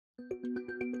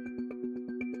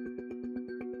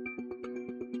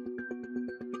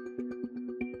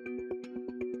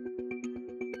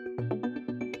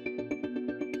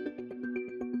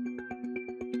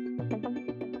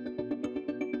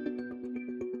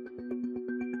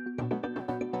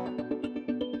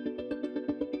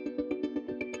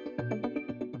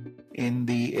in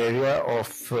the area of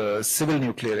civil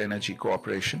nuclear energy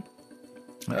cooperation.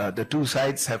 The two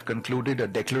sides have concluded a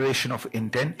declaration of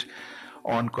intent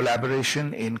on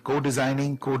collaboration in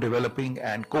co-designing, co-developing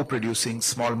and co-producing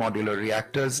small modular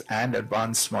reactors and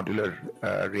advanced modular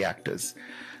reactors.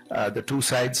 The two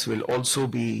sides will also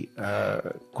be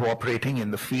cooperating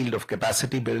in the field of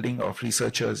capacity building of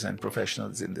researchers and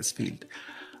professionals in this field.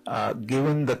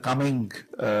 Given the coming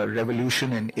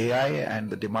revolution in AI and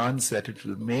the demands that it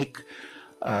will make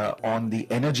on the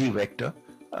energy vector,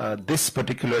 this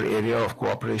particular area of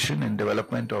cooperation in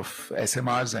development of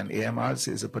SMRs and AMRs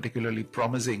is a particularly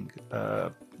promising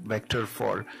vector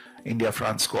for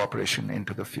India-France cooperation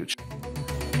into the future.